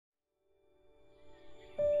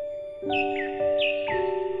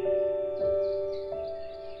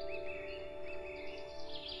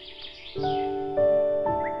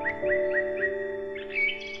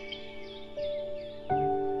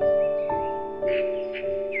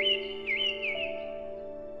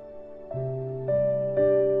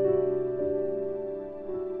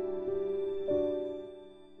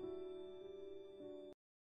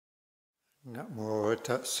Namo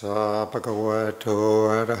tassa bhagavato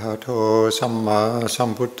arahato samma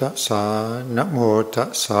sambuddhassa. Namo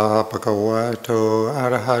tassa bhagavato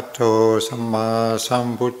arahato samma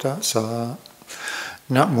sambuddhassa.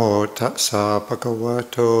 Namo tassa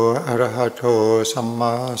bhagavato arahato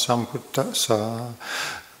samma sambuddhassa.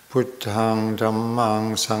 Buddhang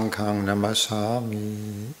dhammang sanghang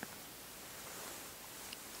namasami.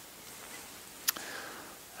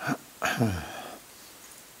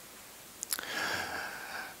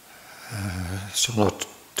 Sono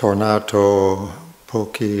tornato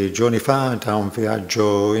pochi giorni fa da un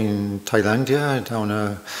viaggio in Thailandia, da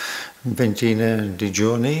una ventina di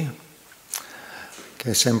giorni,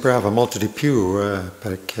 che sembrava molto di più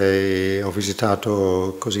perché ho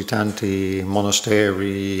visitato così tanti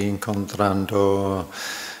monasteri, incontrando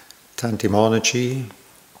tanti monaci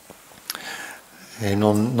e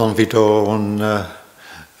non vi do un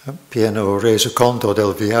pieno resoconto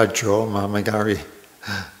del viaggio, ma magari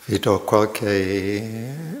vi do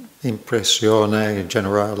qualche impressione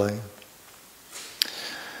generale.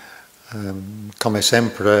 Come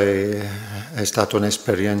sempre è stata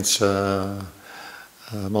un'esperienza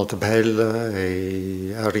molto bella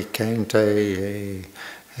e arricchente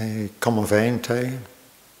e commovente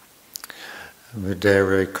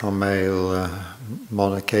vedere come il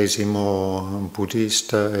monachesimo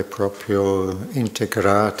buddista è proprio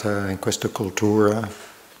integrata in questa cultura.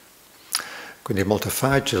 Quindi è molto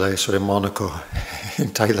facile essere monaco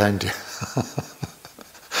in Thailandia.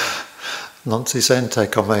 Non si sente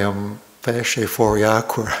come un pesce fuori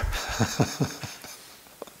acqua.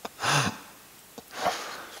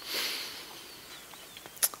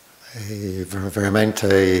 E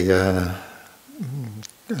veramente,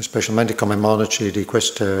 specialmente come monaci di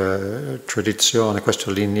questa tradizione,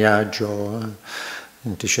 questo lignaggio,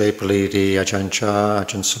 discepoli di Ajahn,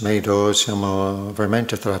 Ajahn Sumedho, siamo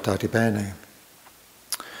veramente trattati bene.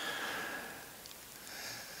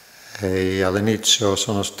 E all'inizio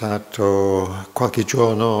sono stato qualche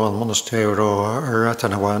giorno al monastero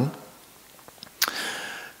Ratanawan,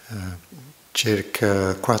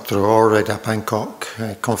 circa 4 ore da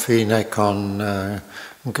Bangkok, confine con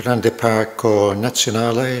un grande parco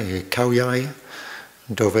nazionale, Khao Yai,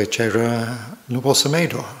 dove c'era Nuovo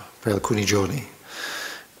Sumedho per alcuni giorni.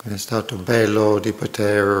 Quindi è stato bello di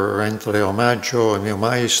poter rendere omaggio al mio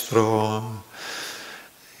maestro,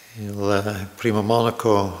 il primo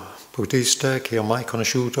monaco buddista che ho mai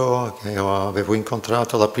conosciuto, che avevo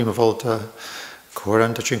incontrato la prima volta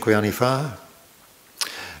 45 anni fa.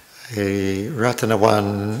 E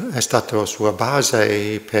Ratanawan è stato sua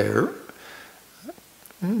base per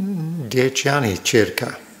 10 anni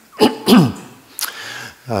circa,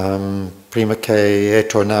 prima che è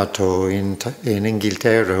tornato in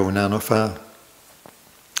Inghilterra un anno fa.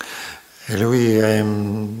 E lui è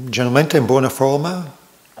generalmente in buona forma.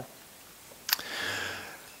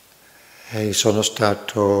 E sono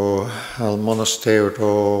stato al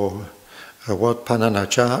monastero Wat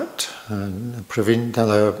Pananachart,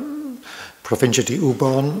 nella provincia di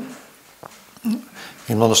Ubon,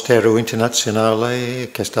 il monastero internazionale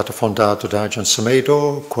che è stato fondato da Ajahn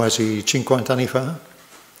Sumedho quasi 50 anni fa.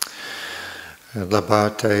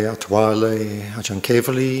 L'abate attuale Ajahn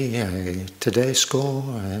Kevali è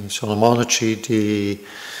tedesco, sono monaci di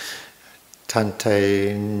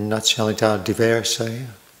tante nazionalità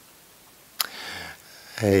diverse.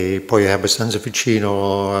 E poi è abbastanza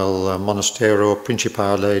vicino al monastero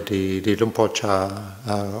principale di Lumpocha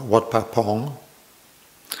a Wat Pa Pong,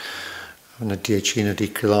 una decina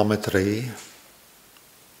di chilometri.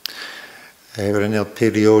 Era nel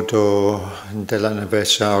periodo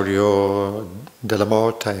dell'anniversario della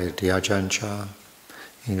morte di Ajahn Chah,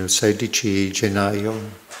 il 16 gennaio,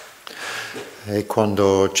 e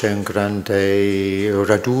quando c'è un grande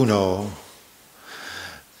raduno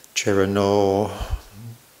c'erano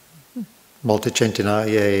molte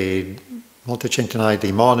centinaia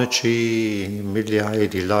di monaci, migliaia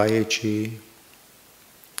di laici,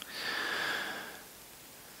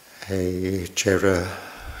 e c'era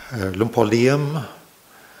Lumpo Liam,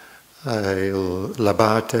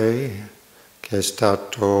 l'abate che è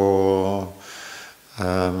stato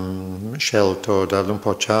scelto da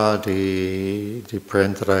Lumpo Cha di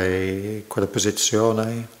prendere quella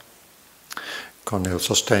posizione con il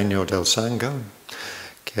sostegno del Sangha,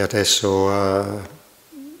 che adesso ha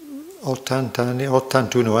 80 anni,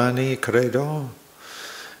 81 anni credo,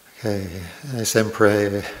 che è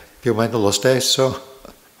sempre più o meno lo stesso.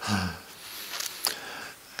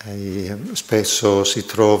 E spesso si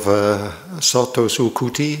trova sotto su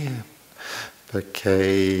Kuti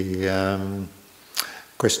perché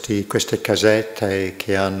queste casette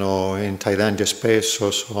che hanno in Thailandia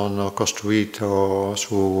spesso sono costruite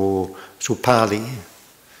su pali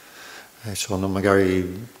e sono magari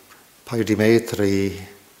un paio di metri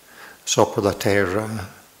sopra la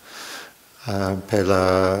terra. Per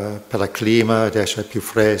la clima di essere più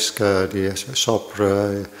fresca, di essere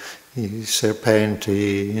sopra i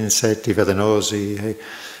serpenti, insetti velenosi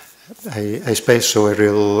e spesso era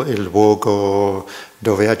il luogo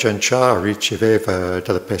dove Ajahn riceveva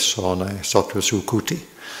delle persone sotto il suo Kuti.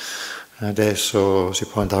 Adesso si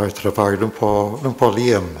può andare a trovare un po'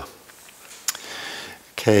 Liam,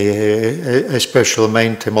 che è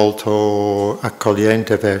specialmente molto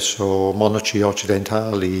accogliente verso monaci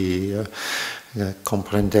occidentali,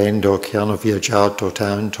 comprendendo che hanno viaggiato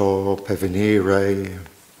tanto per venire.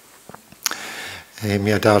 E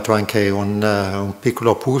mi ha dato anche un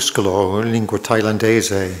piccolo opuscolo in lingua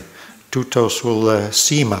thailandese, tutto sul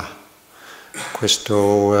Sima,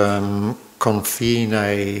 questo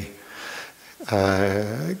confine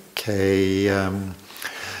che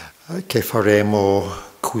faremo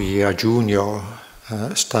qui a giugno,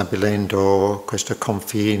 stabilendo questo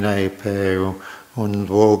confine per un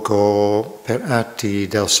luogo per atti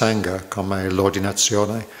del Sangha, come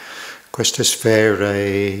l'ordinazione. Queste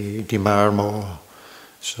sfere di marmo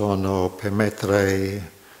sono per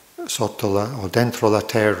mettere sotto o dentro la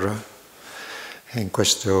terra, in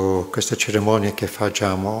questa cerimonia che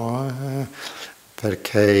facciamo,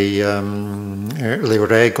 perché le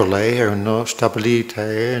regole erano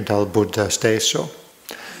stabilite dal Buddha stesso.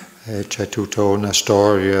 C'è tutta una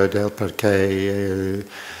storia del perché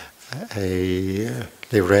e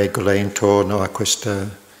le regole intorno a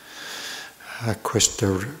questa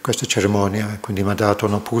cerimonia. Quindi mi ha dato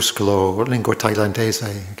un opuscolo in lingua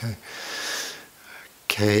thailandese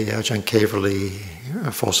che Ajahn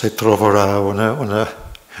forse troverà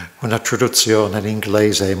una traduzione in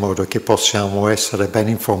inglese in modo che possiamo essere ben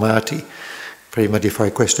informati prima di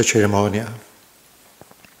fare questa cerimonia.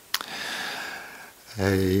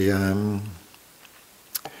 E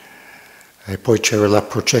poi c'era la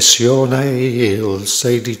processione il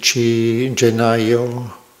 16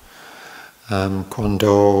 gennaio,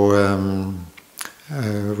 quando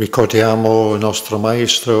ricordiamo il nostro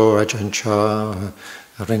maestro Ajahn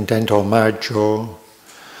rendendo omaggio,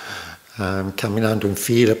 camminando in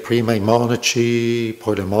fila, prima i monaci,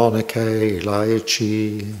 poi le monache, i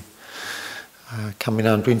laici,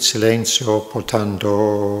 camminando in silenzio,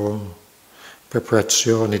 portando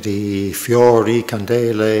preparazioni di fiori,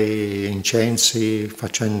 candele, incensi,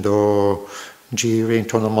 facendo giri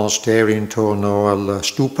intorno al monastero, intorno alla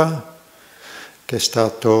stupa, che è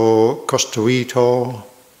stato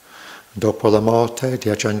costruito dopo la morte di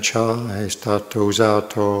Ajahn Chah, è stato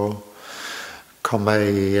usato come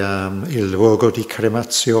il luogo di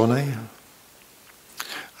cremazione.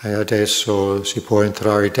 E adesso si può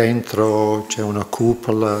entrare dentro, c'è una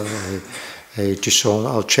cupola e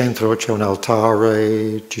al centro c'è un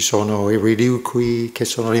altare, ci sono i reliqui che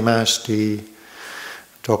sono rimasti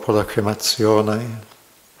dopo la cremazione.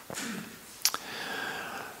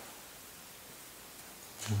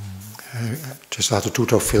 C'è stato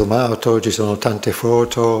tutto filmato, ci sono tante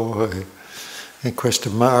foto. In queste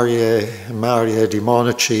mare di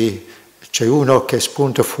monaci c'è uno che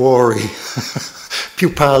spunta fuori,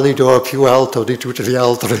 più pallido e più alto di tutti gli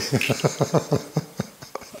altri.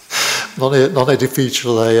 Non è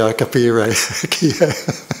difficile capire chi è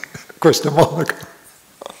questo monaco.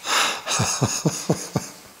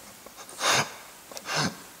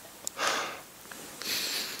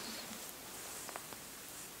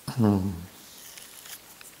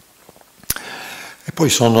 E poi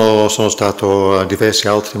sono stato a diversi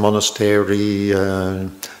altri monasteri,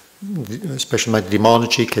 specialmente di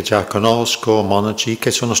monaci che già conosco, monaci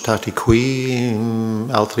che sono stati qui in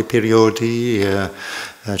altri periodi.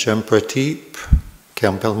 C'è un Pratip, che è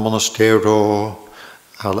un bel monastero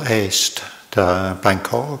all'est da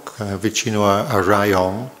Bangkok, vicino a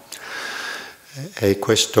Rayong. E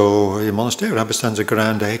il monastero è abbastanza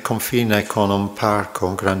grande, è confine con un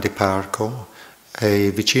grande parco,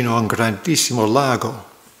 è vicino a un grandissimo lago.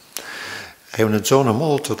 È una zona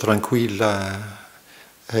molto tranquilla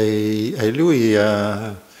e lui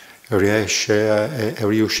è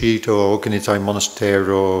riuscito a organizzare il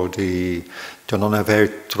monastero di non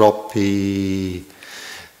avere troppi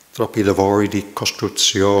troppi lavori di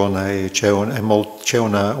costruzione, c'è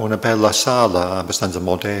una bella sala abbastanza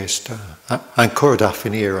modesta, ancora da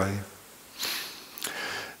finire.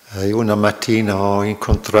 E una mattina ho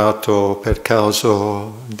incontrato per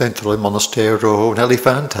caso dentro il monastero un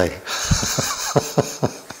elefante.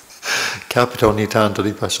 Capita ogni tanto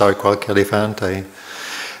di passare qualche elefante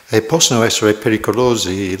e possono essere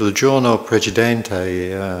pericolosi. Il giorno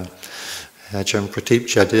precedente Ajahn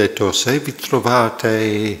ci ha detto: se vi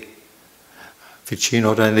trovate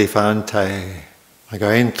vicino ad un elefante,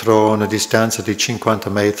 magari entro una distanza di 50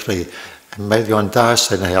 metri, è meglio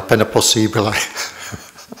andarsene appena possibile.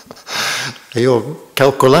 E io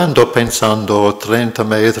calcolando, pensando 30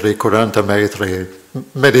 metri, 40 metri,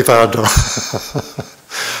 me ne vado.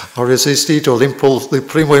 Ho resistito il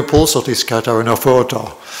primo impulso di scattare una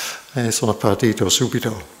foto e sono partito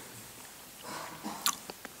subito.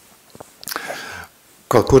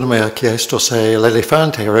 Qualcuno mi ha chiesto se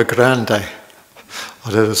l'elefante era grande. Ho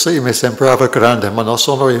detto sì, mi sembrava grande, ma non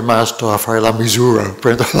sono rimasto a fare la misura,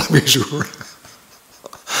 prendere la misura.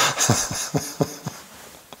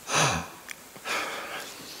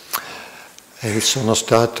 E sono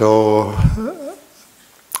stato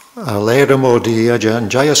all'eremo di Ajahn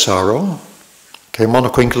Jayasaro, che è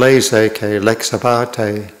monaco inglese, che è l'ex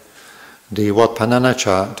abate di Wat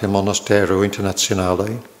Pananacha, del Monastero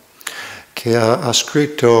internazionale, che ha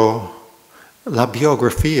scritto la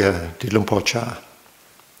biografia di Lumpo-cha.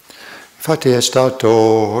 Infatti è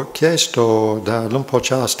stato chiesto da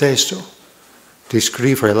Lumpo-cha stesso di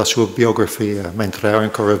scrivere la sua biografia mentre era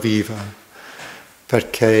ancora viva,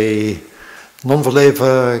 perché non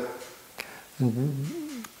voleva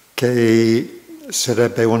che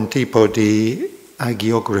sarebbe un tipo di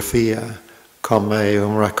agiografia, come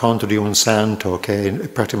un racconto di un santo che è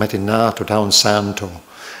praticamente nato da un santo,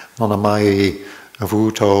 non ha mai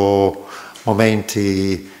avuto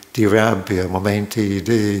momenti di rabbia, momenti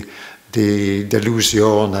di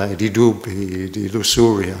delusione, di dubbi, di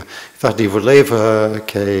lussuria. Infatti voleva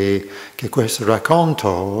che questo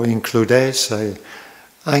racconto includesse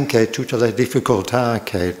anche tutte le difficoltà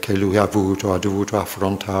che lui ha dovuto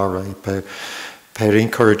affrontare per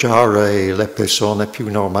incoraggiare le persone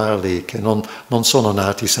più normali che non sono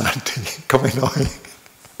nati santi come noi.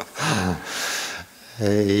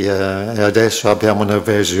 E adesso abbiamo una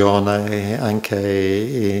versione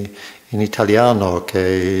anche in italiano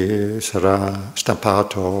che sarà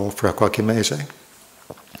stampato fra qualche mese.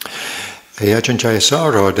 E Ajahn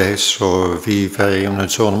Jayasaro adesso vive in una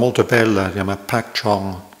zona molto bella, si chiama Pak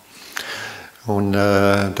Chong,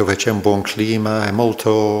 dove c'è un buon clima, è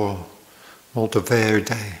molto, molto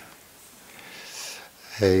verde.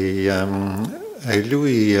 E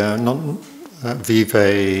lui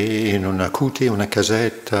vive in una cuti, una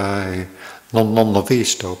casetta, e non l'ho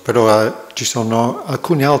visto, però ci sono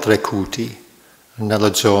alcune altre cuti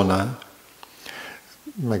nella zona,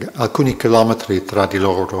 alcuni chilometri tra di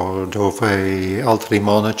loro, dove altri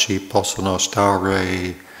monaci possono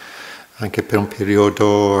stare anche per un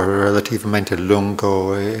periodo relativamente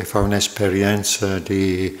lungo e fare un'esperienza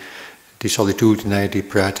di solitudine, di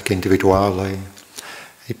pratica individuale.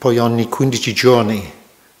 E poi ogni 15 giorni,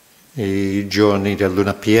 i giorni della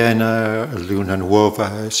luna piena, luna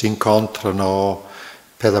nuova, si incontrano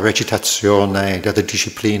per la recitazione della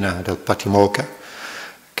disciplina del Patimokkha,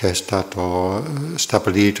 che è stato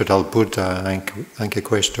stabilito dal Buddha, anche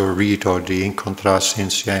questo rito di incontrarsi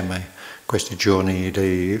insieme questi giorni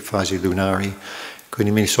dei fasi lunari.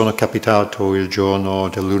 Quindi mi sono capitato il giorno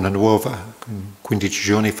della luna nuova, 15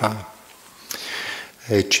 giorni fa,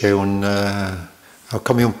 e c'è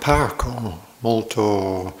come un parco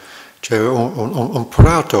molto, c'è un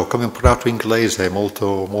prato, come un prato inglese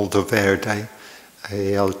molto, molto verde,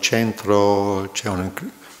 e al centro c'è un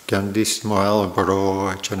grandissimo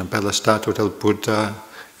albero, c'è una bella statua del Buddha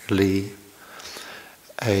lì,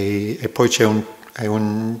 e poi c'è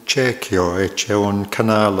un cerchio e c'è un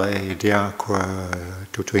canale di acqua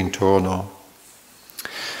tutto intorno,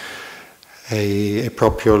 e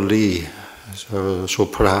proprio lì, sul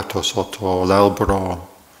prato, sotto l'albero,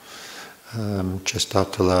 c'è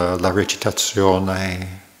stata la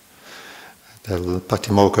recitazione del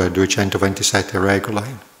Patimokkha 227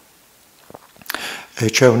 regole. E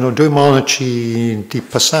c'erano due monaci di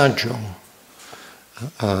passaggio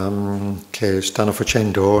che stanno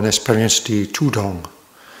facendo un'esperienza di Tudong,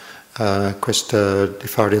 di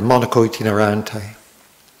fare il monaco itinerante.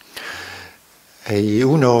 E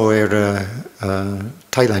uno era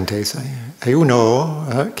thailandese e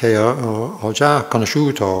uno che ho già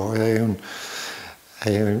conosciuto, e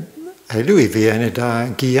lui viene da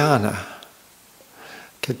Guyana,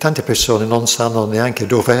 che tante persone non sanno neanche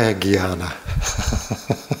dov'è Guyana.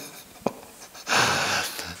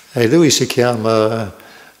 e lui si chiama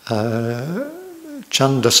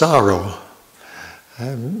Chandapalo.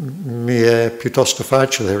 Mi è piuttosto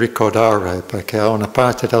facile ricordare perché ha una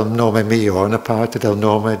parte del nome mio, una parte del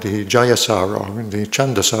nome di Jayasaro, di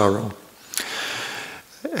Chandasaro.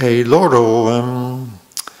 E loro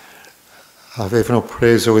avevano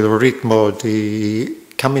preso il ritmo di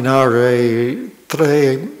camminare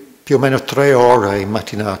più o meno 3 ore in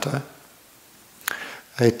mattinata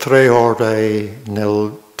e 3 ore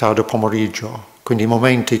nel tardo pomeriggio, quindi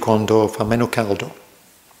momenti quando fa meno caldo.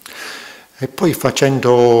 E poi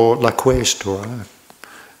facendo la questua,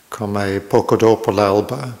 come poco dopo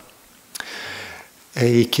l'alba,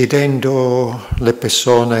 e chiedendo alle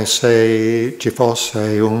persone se ci fosse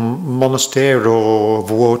un monastero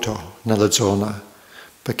vuoto nella zona,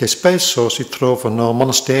 perché spesso si trovano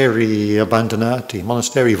monasteri abbandonati,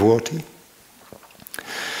 monasteri vuoti.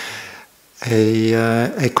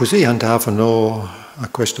 E così andavano a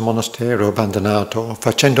questo monastero abbandonato,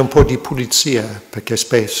 facendo un po' di pulizia, perché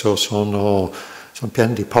spesso sono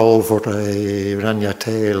pieni di polvere,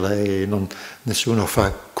 ragnatele, nessuno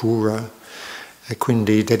fa cura, e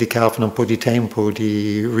quindi dedicavano un po' di tempo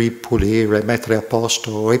di ripulire, mettere a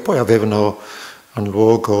posto, e poi avevano un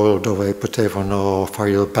luogo dove potevano fare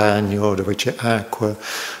il bagno, dove c'è acqua,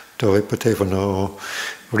 dove potevano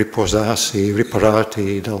riposarsi,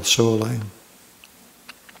 riparati dal sole.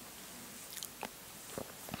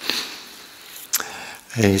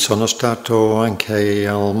 E sono stato anche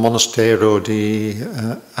al monastero di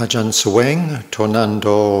Ajahn,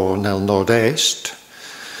 tornando nel nord-est.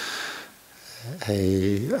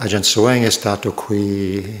 E Ajahn è stato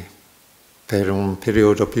qui per un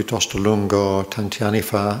periodo piuttosto lungo, tanti anni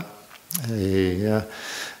fa, e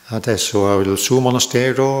adesso ha il suo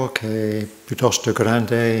monastero che è piuttosto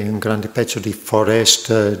grande, un grande pezzo di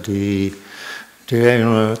foresta di direi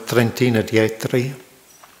una trentina di ettari.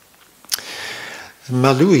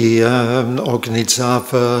 Ma lui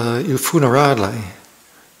organizzava il funerale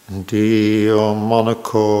di un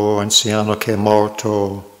monaco anziano che è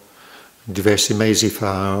morto diversi mesi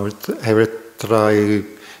fa. Era tra i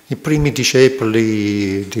primi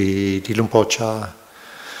discepoli di Lumpo Cha,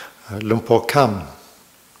 Lumpo Kam,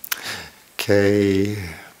 che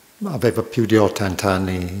aveva più di 80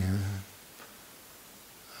 anni,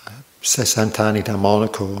 60 anni da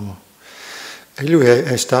monaco. E lui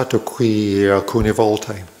è stato qui alcune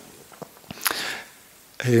volte.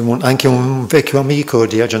 È anche un vecchio amico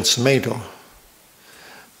di Ajahn Sumedho.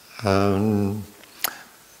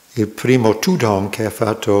 Il primo Tudong che ha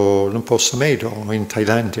fatto Lumpo Sumedho in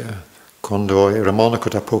Thailandia, quando era monaco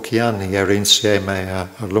da pochi anni, era insieme a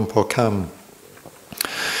Lumpo Kam.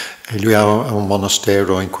 E lui ha un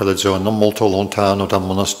monastero in quella zona, non molto lontano dal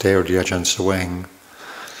monastero di Ajahn Sueng.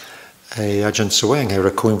 E Ajahn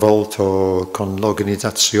era coinvolto con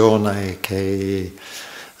l'organizzazione che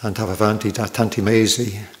andava avanti da tanti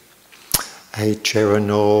mesi e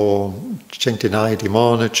c'erano centinaia di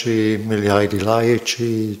monaci, migliaia di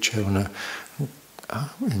laici, c'era un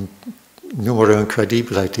numero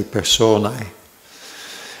incredibile di persone.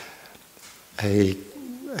 E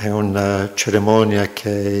è una cerimonia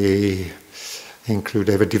che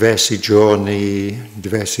includeva diversi giorni,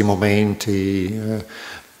 diversi momenti,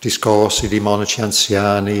 discorsi di monaci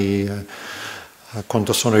anziani.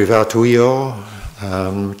 Quando sono arrivato io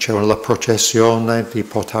c'era la processione di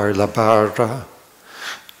portare la barra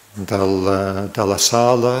dalla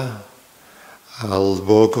sala al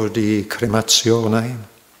luogo di cremazione,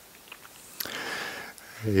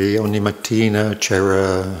 e ogni mattina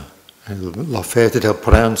c'era l'offerta del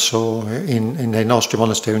pranzo. Nei nostri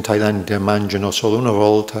monasteri in Thailandia mangiano solo una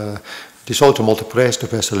volta, di solito molto presto,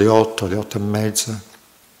 verso le 8, le 8 e mezza.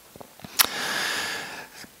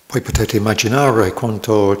 Poi potete immaginare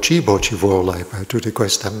quanto cibo ci vuole per tutto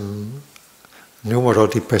questo numero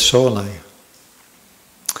di persone.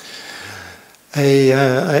 E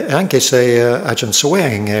anche se Ajahn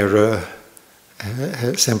Sueng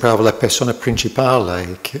sembrava la persona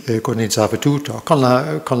principale che organizzava tutto, con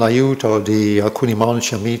l'aiuto di alcuni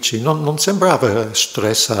monaci amici, non sembrava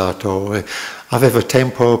stressato, aveva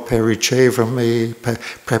tempo per ricevermi, per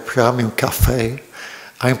prepararmi un caffè.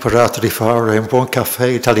 Ha imparato di fare un buon caffè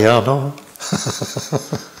italiano.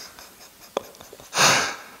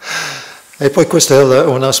 E poi questo è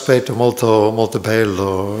un aspetto molto, molto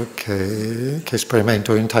bello che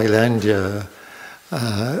sperimento in Thailandia.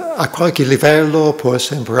 A qualche livello può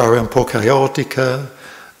sembrare un po' caotica,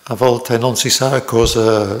 a volte non si sa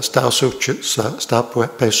cosa sta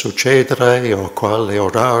per succedere o quale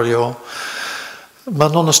orario. Ma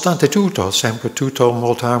nonostante tutto, sempre tutto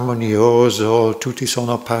molto armonioso, tutti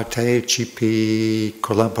sono partecipi,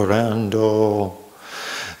 collaborando,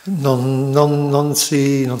 non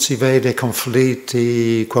si vede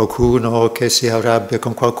conflitti, qualcuno che si arrabbia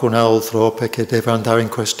con qualcun altro perché deve andare in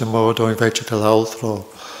questo modo invece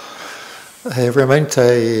dell'altro. È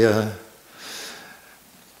veramente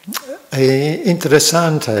è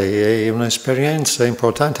interessante, è un'esperienza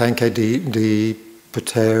importante anche di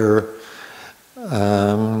poter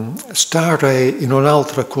stare in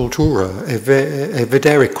un'altra cultura e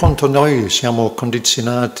vedere quanto noi siamo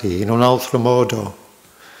condizionati in un altro modo.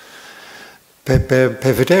 Per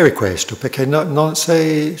vedere questo, perché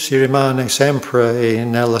se si rimane sempre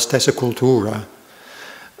nella stessa cultura,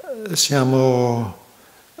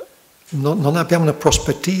 non abbiamo una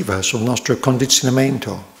prospettiva sul nostro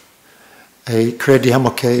condizionamento e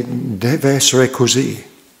crediamo che deve essere così.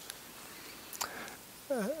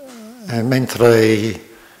 Mentre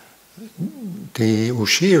di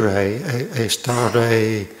uscire e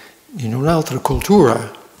stare in un'altra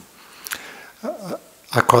cultura,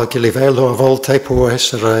 a qualche livello a volte può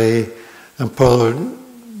essere un po'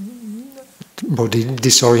 di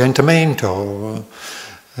disorientamento,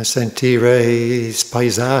 sentire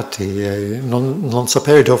spaesati, non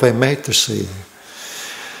sapere dove mettersi.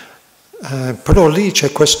 Però lì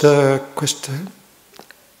c'è questa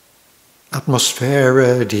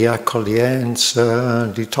atmosfera di accoglienza,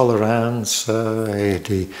 di tolleranza e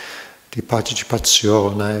di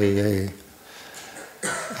partecipazione.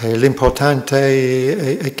 E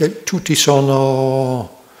l'importante è che tutti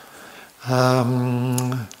cercano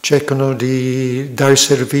di dare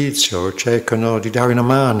servizio, cercano di dare una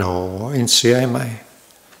mano insieme.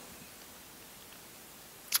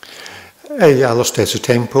 E allo stesso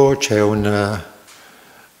tempo c'è un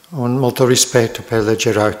molto rispetto per la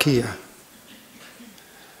gerarchia.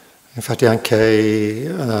 Infatti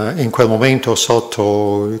anche in quel momento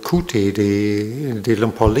sotto i cuti di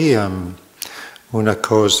Lumpur Liam, una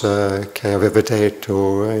cosa che aveva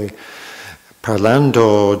detto,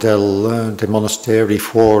 parlando dei monasteri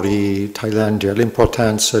fuori Thailandia,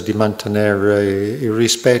 l'importanza di mantenere il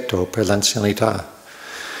rispetto per l'anzianità.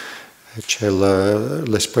 C'è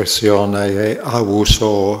l'espressione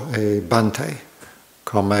avuso e bante,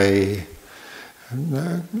 come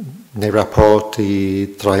nei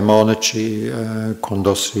rapporti tra i monaci,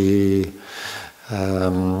 quando si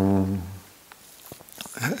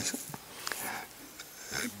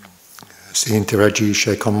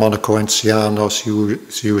interagisce con un monaco anziano, si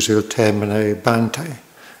usa il termine bante,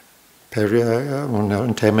 per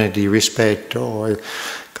un termine di rispetto,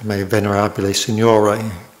 come venerabile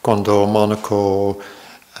signore, quando un monaco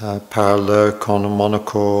parla con un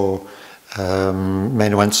monaco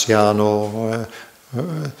meno anziano,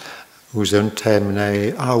 usa un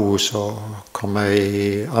termine a uso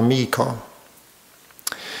come amico.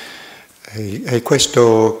 E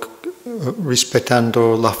questo,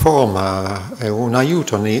 rispettando la forma, è un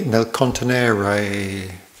aiuto nel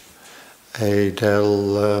contenere e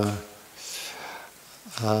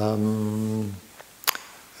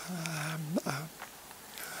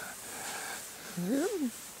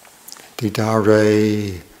di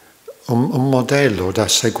dare un modello da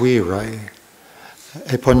seguire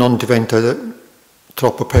e poi non diventa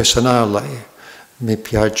troppo personale. Mi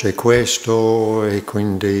piace questo e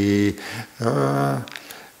quindi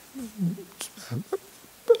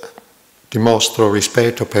dimostro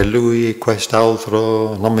rispetto per lui,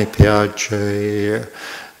 quest'altro non mi piace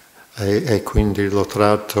e quindi lo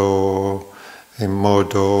tratto in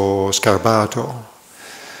modo sgarbato.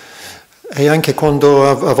 E anche quando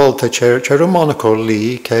a volte c'era un monaco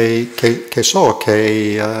lì che so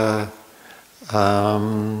che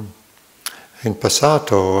in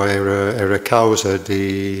passato era causa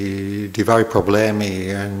di vari problemi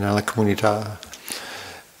nella comunità.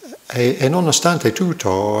 E nonostante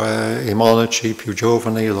tutto, i monaci più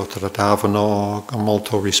giovani lo trattavano con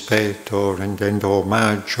molto rispetto, rendendo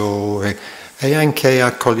omaggio e anche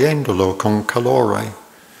accogliendolo con calore.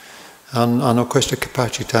 Hanno questa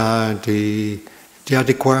capacità di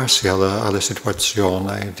adeguarsi alla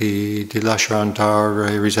situazione, di lasciare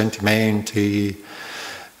andare i risentimenti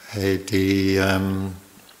e di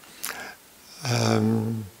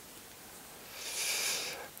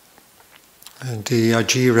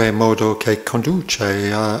agire in modo che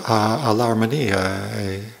conduce all'armonia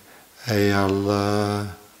e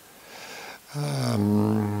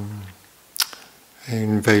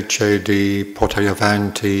invece di portare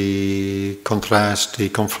avanti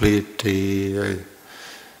contrasti, conflitti.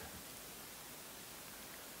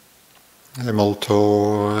 È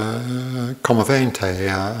molto commovente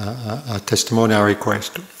a testimoniare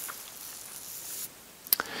questo.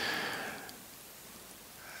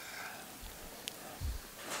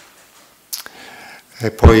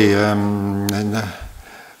 E poi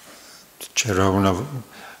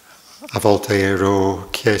a volte ero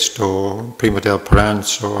chiesto prima del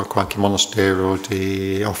pranzo a qualche monastero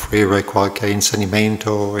di offrire qualche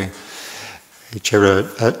insegnamento e c'era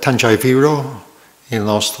Tanjai Viro, il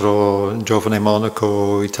nostro giovane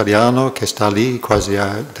monaco italiano che sta lì quasi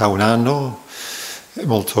da un anno, è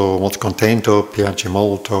molto, molto contento, piace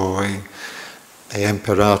molto e ha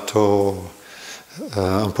imparato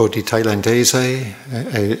un po' di thailandese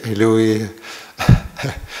e lui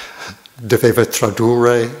doveva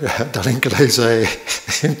tradurre dall'inglese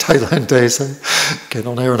in thailandese, che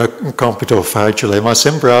non era un compito facile, ma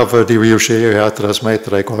sembrava di riuscire a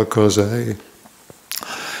trasmettere qualcosa.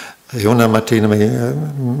 E una mattina mi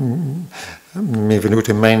è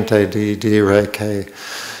venuto in mente di dire che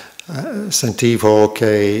sentivo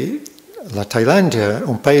che la Thailandia è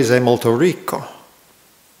un paese molto ricco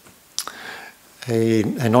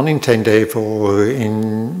e non intendevo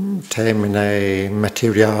in termini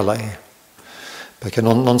materiali, perché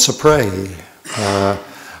non saprei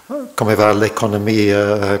come va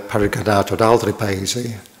l'economia paragonata ad altri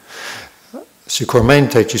paesi.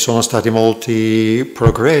 Sicuramente ci sono stati molti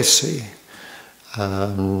progressi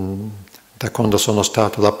da quando sono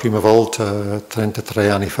stato la prima volta 33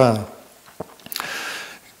 anni fa,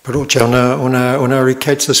 però c'è una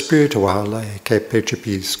ricchezza spirituale che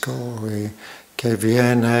percepisco e che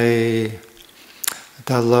viene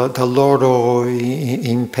dal loro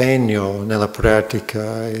impegno nella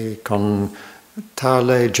pratica e con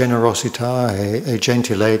tale generosità e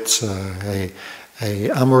gentilezza e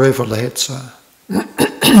amorevolezza.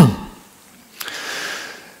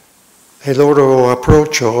 E il loro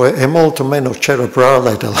approccio è molto meno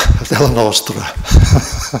cerebrale della nostra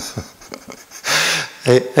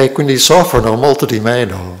e quindi soffrono molto di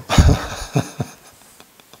meno.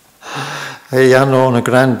 E hanno una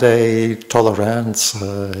grande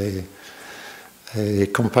tolleranza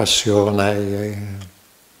e compassione,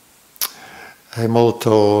 è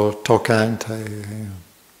molto toccante.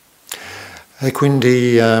 E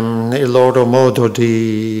quindi il loro modo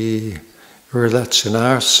di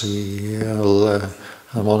relazionarsi al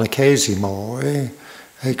monachesimo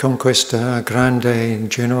e con questa grande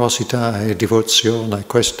generosità e devozione,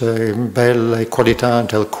 queste belle qualità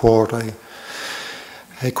del cuore.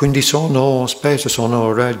 E quindi spesso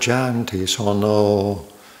sono raggianti, sono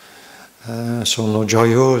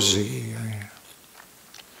gioiosi.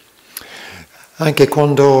 Anche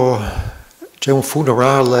quando c'è un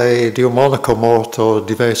funerale di un monaco morto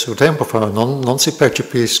diverso tempo fa, non si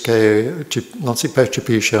percepisce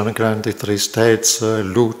una grande tristezza,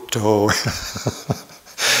 lutto.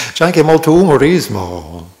 C'è anche molto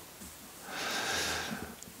umorismo.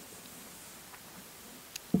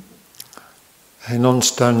 E non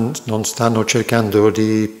stanno cercando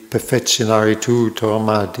di perfezionare tutto,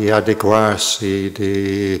 ma di adeguarsi,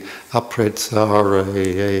 di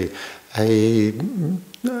apprezzare e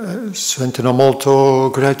sentono molto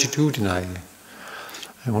gratitudine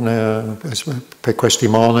per questi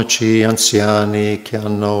monaci anziani che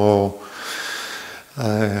hanno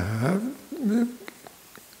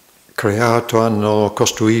hanno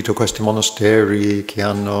costruito questi monasteri, che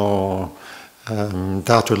hanno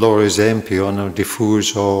dato il loro esempio, hanno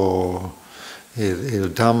diffuso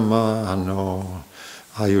il Dhamma, hanno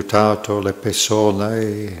aiutato le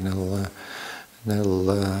persone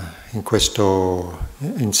in questo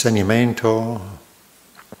insegnamento.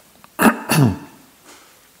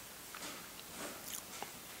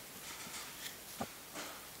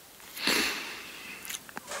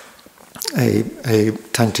 E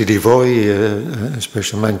tanti di voi,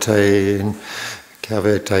 specialmente che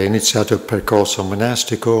avete iniziato il percorso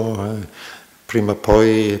monastico, prima o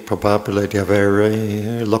poi è probabile di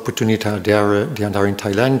avere l'opportunità di andare in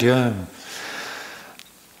Thailandia.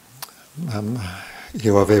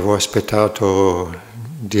 Io avevo aspettato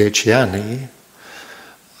 10 anni,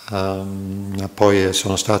 poi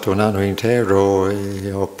sono stato un anno intero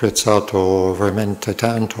e ho apprezzato veramente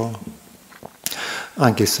tanto,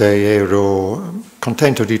 anche se ero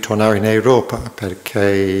contento di tornare in Europa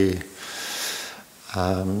perché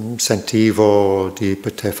sentivo di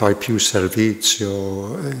poter fare più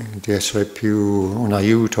servizio, di essere più un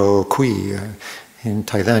aiuto qui. In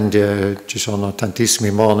Thailandia ci sono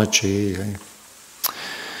tantissimi monaci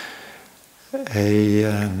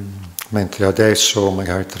mentre adesso,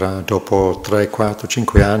 magari dopo 3, 4,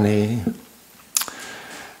 5 anni,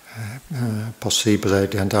 è possibile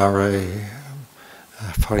di andare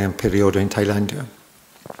a fare un periodo in Thailandia.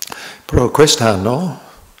 Però quest'anno,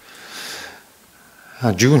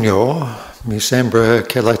 a giugno, mi sembra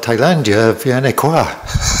che la Thailandia viene qua.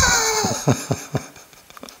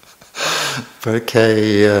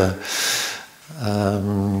 Perché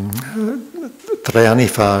 3 anni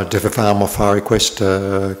fa dovevamo fare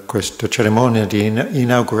questa cerimonia di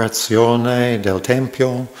inaugurazione del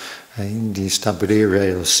Tempio, di stabilire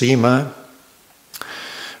il sima.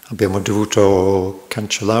 Abbiamo dovuto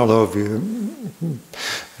cancellarlo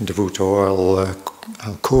dovuto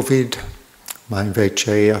al Covid, ma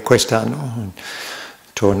invece a quest'anno,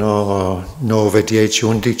 intorno 9, 10,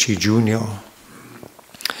 11 giugno,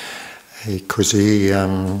 e così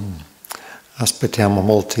aspettiamo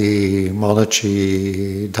molti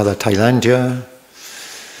monaci dalla Thailandia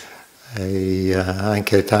e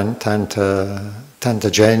anche tanta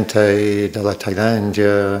gente dalla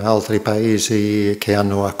Thailandia, altri paesi che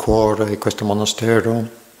hanno a cuore questo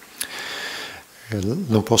monastero.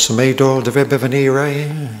 L'Umpo Samedo dovrebbe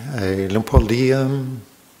venire, l'Umpo Liam,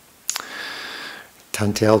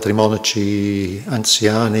 tanti altri monaci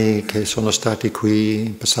anziani che sono stati qui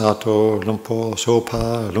in passato, l'Umpo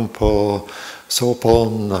Sopa, l'Umpo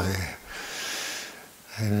Sopon,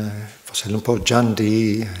 forse l'Umpo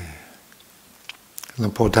Jandi,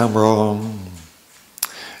 l'Umpo Damron,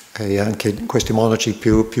 e anche questi monaci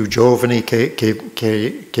più giovani che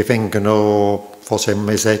vengono forse un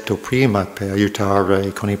mesetto prima per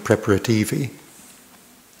aiutare con i preparativi.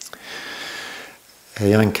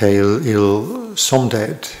 E anche il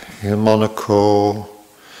Somdet, il monaco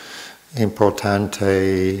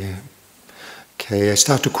importante che è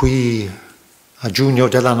stato qui a giugno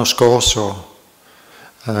dell'anno scorso,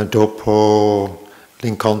 dopo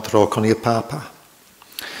l'incontro con il Papa.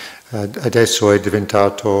 Adesso è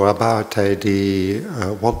diventato abate di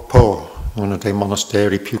Wat Po, uno dei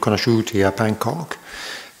monasteri più conosciuti a Bangkok.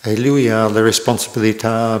 E lui ha le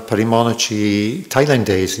responsabilità per i monaci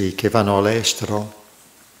thailandesi che vanno all'estero.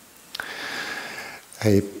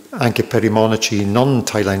 E anche per i monaci non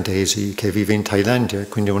thailandesi che vivono in Thailandia,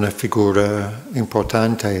 quindi una figura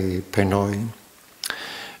importante per noi.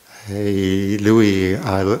 E lui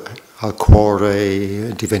ha al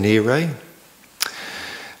cuore di venire,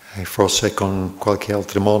 e forse con qualche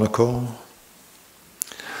altro monaco.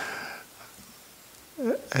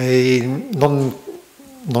 E non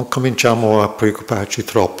cominciamo a preoccuparci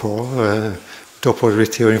troppo. Dopo il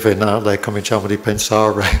ritiro invernale cominciamo a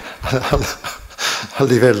pensare a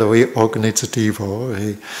livello organizzativo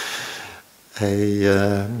e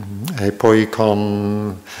poi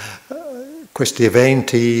con questi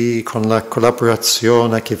eventi, con la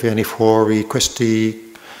collaborazione che viene fuori, queste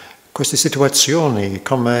situazioni,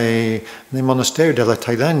 come nei monasteri della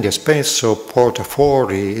Thailandia, spesso porta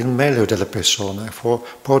fuori il meglio delle persone,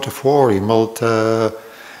 porta fuori molta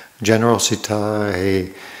generosità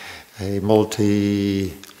e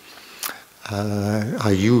molti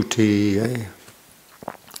aiuti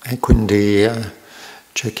e quindi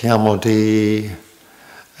cerchiamo di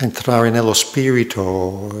entrare nello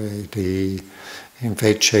spirito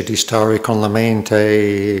invece di stare con la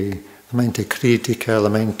mente critica, la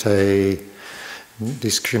mente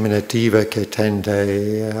discriminativa che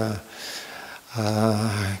tende a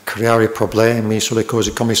creare problemi sulle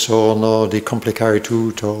cose come sono, di complicare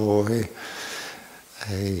tutto.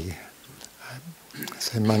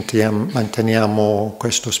 Se manteniamo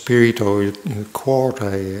questo spirito, il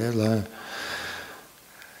cuore,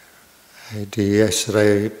 e di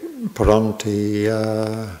essere pronti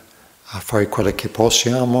a fare quello che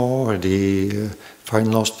possiamo, di fare il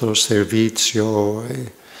nostro servizio,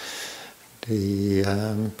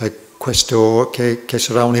 per questo che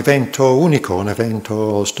sarà un evento unico, un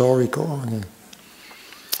evento storico,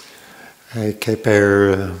 che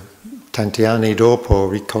per tanti anni dopo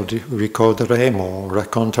ricorderemo,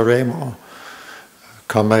 racconteremo,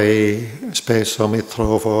 come spesso mi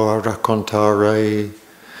trovo a raccontare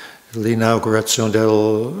l'inaugurazione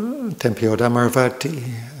del Tempio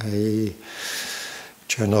Dhammarvati e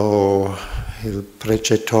c'erano il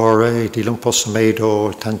precettore di Lumpo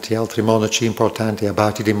Samedo, tanti altri monaci importanti,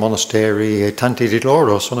 abati di monasteri, e tanti di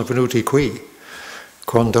loro sono venuti qui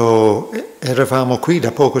quando eravamo qui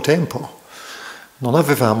da poco tempo. Non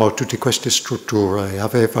avevamo tutte queste strutture,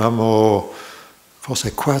 avevamo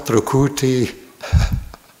forse 4 cuti,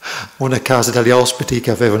 una casa degli ospiti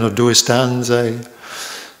che avevano 2 stanze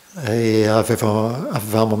e avevamo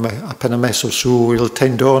appena messo su il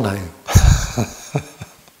tendone.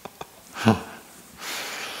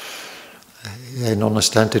 E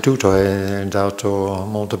nonostante tutto è andato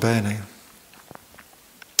molto bene.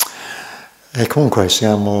 E comunque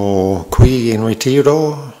siamo qui in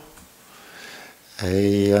ritiro.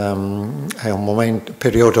 È un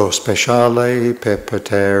periodo speciale per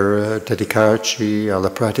poter dedicarci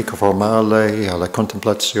alla pratica formale, alla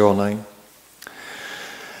contemplazione.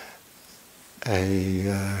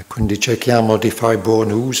 e quindi cerchiamo di fare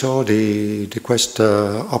buon uso di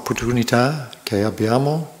questa opportunità che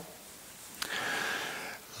abbiamo.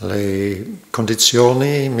 Le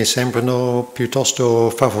condizioni mi sembrano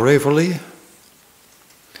piuttosto favorevoli.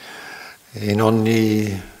 In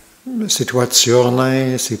ogni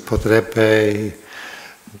situazione si potrebbe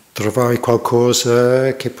trovare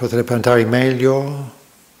qualcosa che potrebbe andare meglio,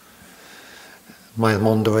 ma il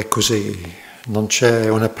mondo è così. Non c'è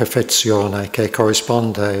una perfezione che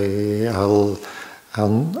corrisponde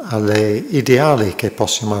alle ideali che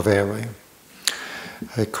possiamo avere.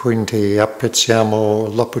 E quindi apprezziamo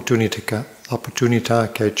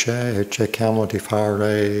l'opportunità che c'è e cerchiamo di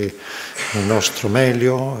fare il nostro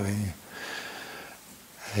meglio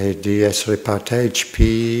e di essere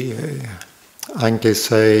partecipi, anche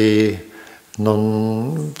se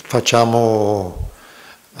non facciamo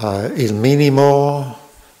il minimo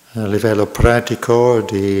a livello pratico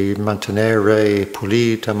di mantenere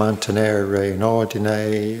pulita, mantenere in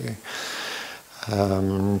ordine.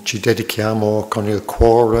 Ci dedichiamo con il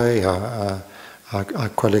cuore a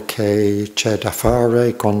quello che c'è da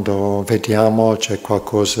fare quando vediamo c'è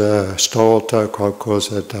qualcosa storto,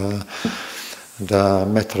 qualcosa da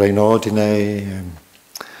mettere in ordine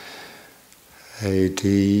e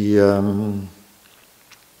di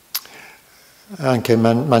anche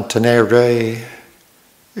mantenere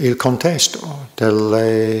il contesto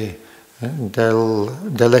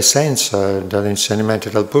dell'essenza dell'insegnamento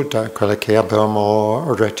del Buddha, quello che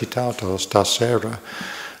abbiamo recitato stasera,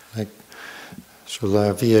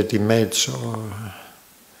 sulla via di mezzo,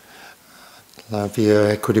 la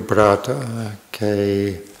via equilibrata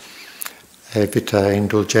che evita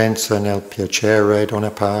indulgenza nel piacere da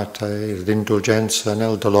una parte, l'indulgenza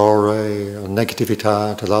nel dolore, la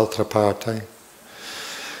negatività dall'altra parte,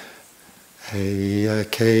 e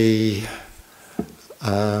che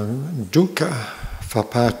dukkha fa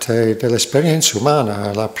parte dell'esperienza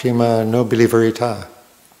umana, la prima nobile verità,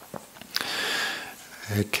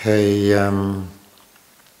 e che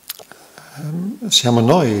siamo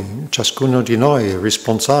noi, ciascuno di noi,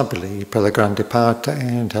 responsabili per la grande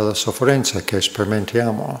parte della sofferenza che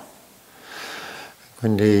sperimentiamo.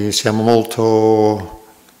 Quindi siamo molto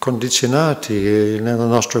condizionati nella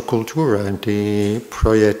nostra cultura di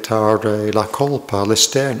proiettare la colpa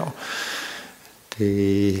all'esterno,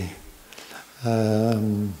 di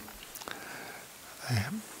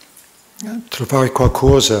trovare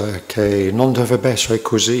qualcosa che non dovrebbe essere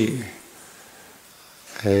così.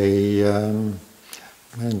 E il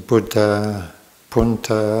Buddha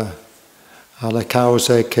punta alle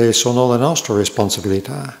cause che sono la nostra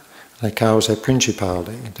responsabilità, le cause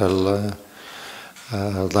principali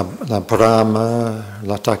la brama,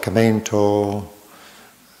 l'attaccamento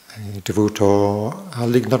dovuto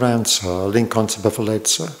all'ignoranza,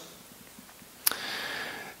 all'inconsapevolezza.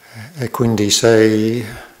 E quindi se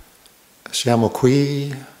siamo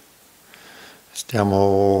qui,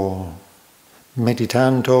 stiamo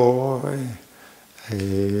meditando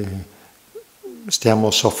e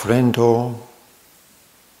stiamo soffrendo,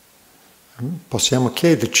 possiamo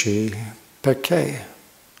chiederci perché.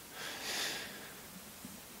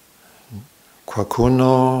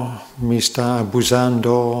 Qualcuno mi sta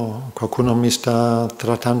abusando, qualcuno mi sta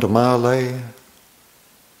trattando male.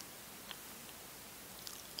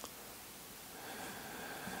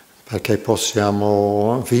 Perché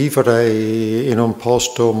possiamo vivere in un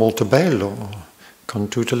posto molto bello, con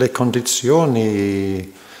tutte le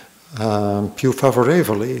condizioni più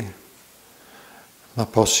favorevoli, ma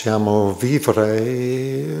possiamo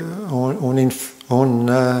vivere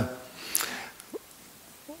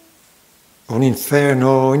un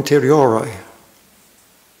inferno interiore.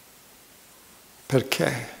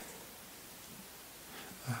 Perché?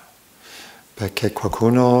 Perché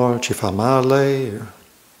qualcuno ci fa male,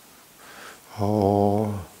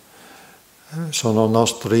 o sono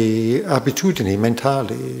nostre abitudini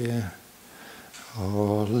mentali,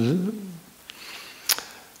 o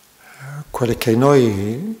quelle che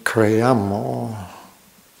noi creiamo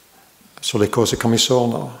sulle cose come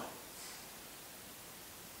sono.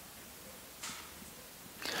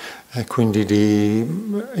 E quindi di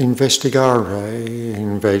investigare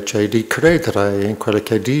invece di credere in quello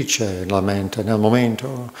che dice la mente nel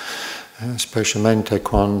momento, specialmente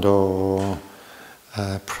quando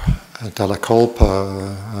dà la colpa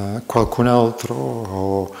a qualcun altro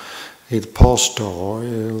o il posto,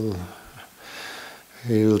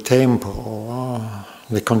 il tempo,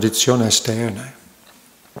 le condizioni esterne.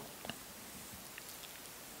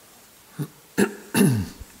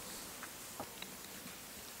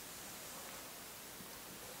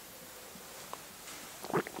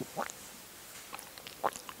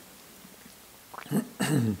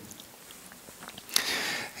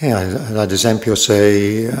 Ad esempio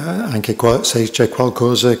se c'è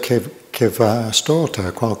qualcosa che va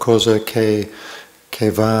storta, qualcosa che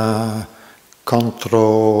va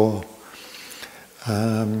contro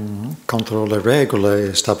le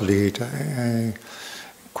regole stabilite,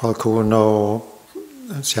 qualcuno,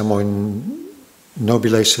 siamo in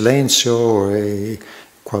nobile silenzio e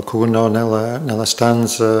qualcuno nella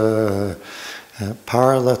stanza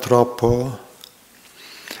parla troppo,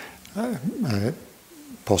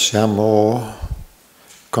 possiamo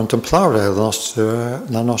contemplare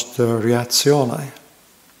la nostra reazione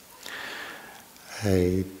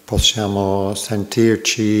e possiamo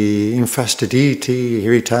sentirci infastiditi,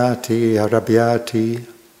 irritati,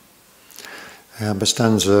 arrabbiati. È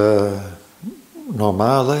abbastanza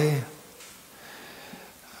normale,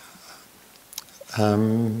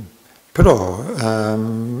 però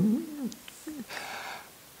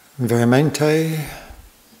veramente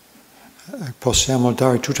possiamo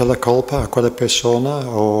dare tutta la colpa a quella persona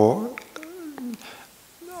o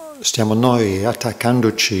stiamo noi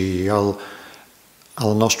attaccandoci alla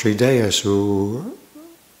nostra idea su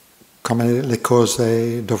come le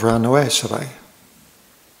cose dovranno essere.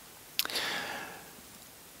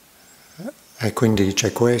 E quindi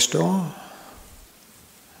c'è questo,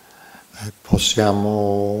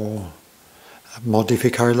 possiamo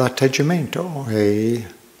modificare l'atteggiamento e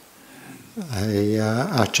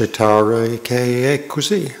accettare che è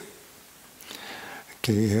così,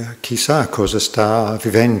 che chissà cosa sta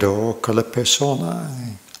vivendo quella persona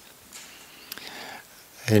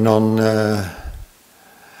e non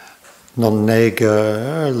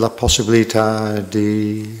nega la possibilità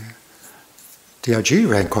di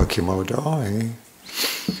agire in qualche modo,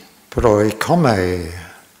 però è come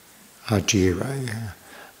agire.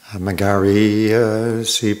 Magari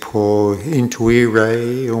si può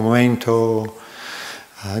intuire un momento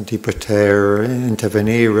di poter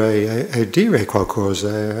intervenire e dire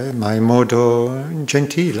qualcosa, ma in modo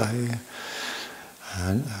gentile.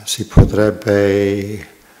 Si potrebbe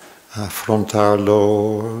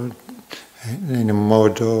affrontarlo in un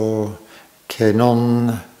modo che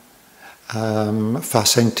non fa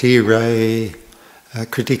sentire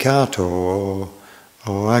criticato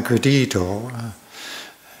o aggredito.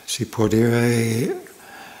 Si può dire,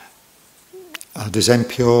 ad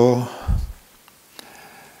esempio,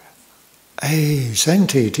 ehi,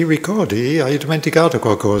 senti, ti ricordi? Hai dimenticato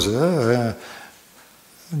qualcosa?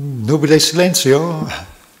 Nobile silenzio?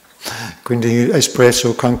 Quindi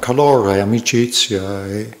espresso con calore, amicizia,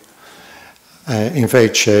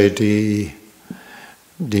 invece di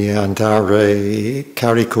andare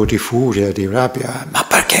carico di furia, di rabbia. Ma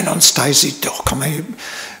perché non stai zitto?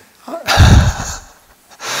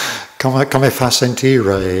 Come fa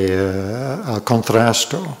sentire al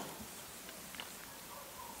contrasto?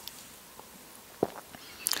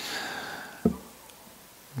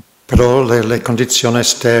 Però le condizioni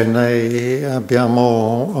esterne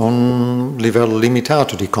abbiamo un livello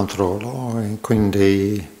limitato di controllo e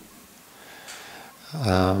quindi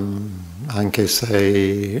anche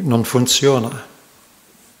se non funziona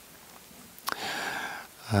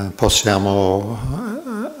possiamo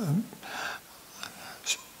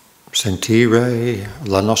sentire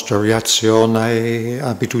la nostra reazione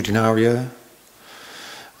abitudinaria,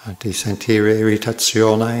 di sentire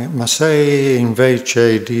irritazione, ma se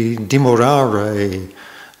invece di dimorare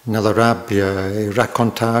nella rabbia e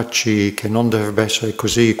raccontarci che non dovrebbe essere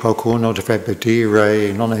così, qualcuno dovrebbe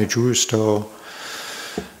dire non è giusto,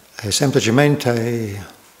 e semplicemente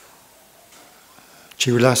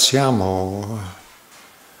ci rilassiamo,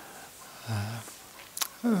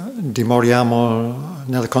 dimoriamo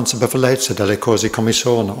nella consapevolezza delle cose come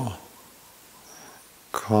sono,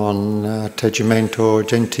 con atteggiamento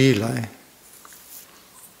gentile.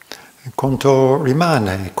 Quanto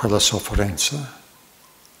rimane quella sofferenza?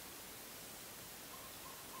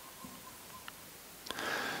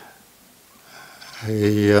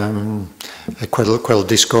 E quel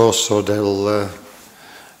discorso del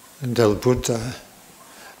Buddha,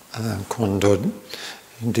 quando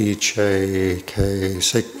dice che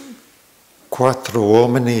se 4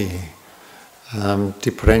 uomini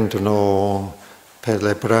ti prendono per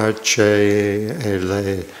le braccia e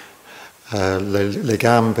le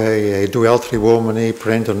gambe e 2 altri uomini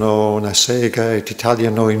prendono una sega e ti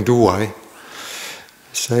tagliano in 2,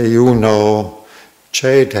 se uno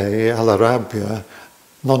cede alla rabbia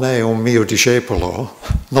non è un mio discepolo,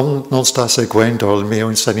 non sta seguendo il mio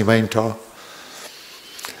insegnamento.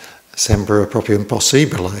 Sembra proprio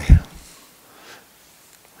impossibile,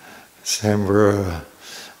 sembra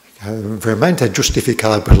veramente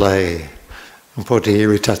giustificabile un po' di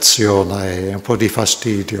irritazione, un po' di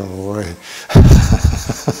fastidio.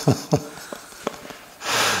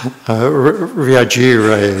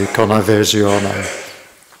 reagire con avversione.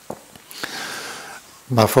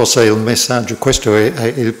 Ma forse il messaggio, questo è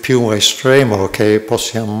il più estremo che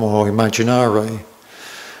possiamo immaginare,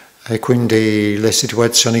 e quindi le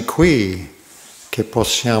situazioni qui che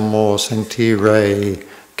possiamo sentire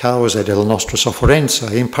cause della nostra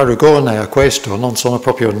sofferenza, in paragone a questo non sono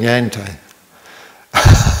proprio niente.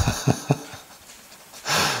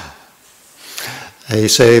 E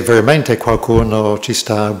se veramente qualcuno ci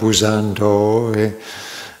sta abusando,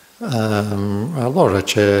 allora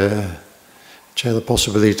c'è la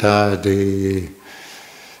possibilità di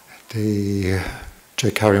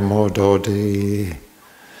cercare un modo di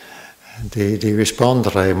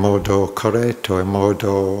rispondere in modo corretto, in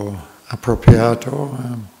modo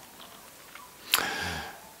appropriato.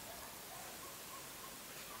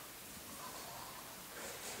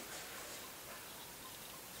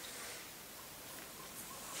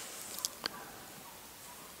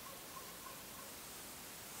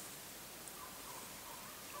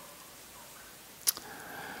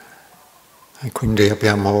 E quindi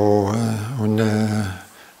abbiamo una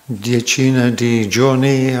decina di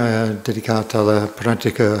giorni dedicata alla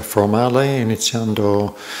pratica formale,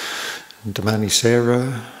 iniziando domani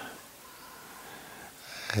sera,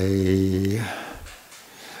 e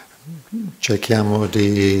cerchiamo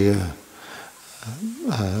di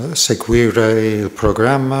seguire il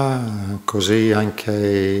programma, così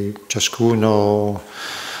anche ciascuno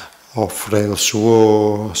offre il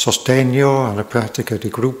suo sostegno alla pratica di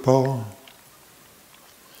gruppo.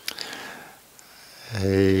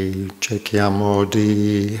 E cerchiamo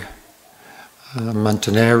di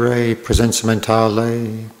mantenere presenza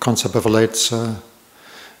mentale, consapevolezza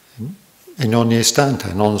in ogni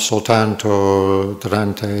istante, non soltanto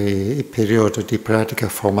durante il periodo di pratica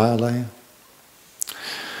formale.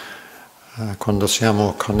 Quando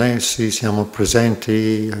siamo connessi, siamo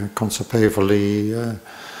presenti, consapevoli, è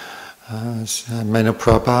meno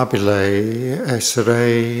probabile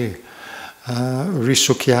essere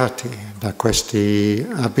risucchiati da queste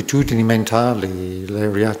abitudini mentali,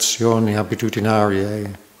 le reazioni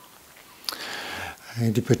abitudinarie,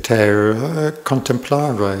 e di poter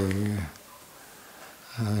contemplare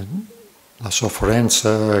la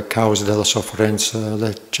sofferenza, cause della sofferenza,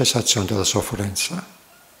 la cessazione della sofferenza.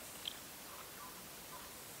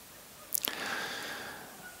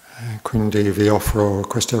 Quindi vi offro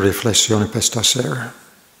queste riflessioni per stasera.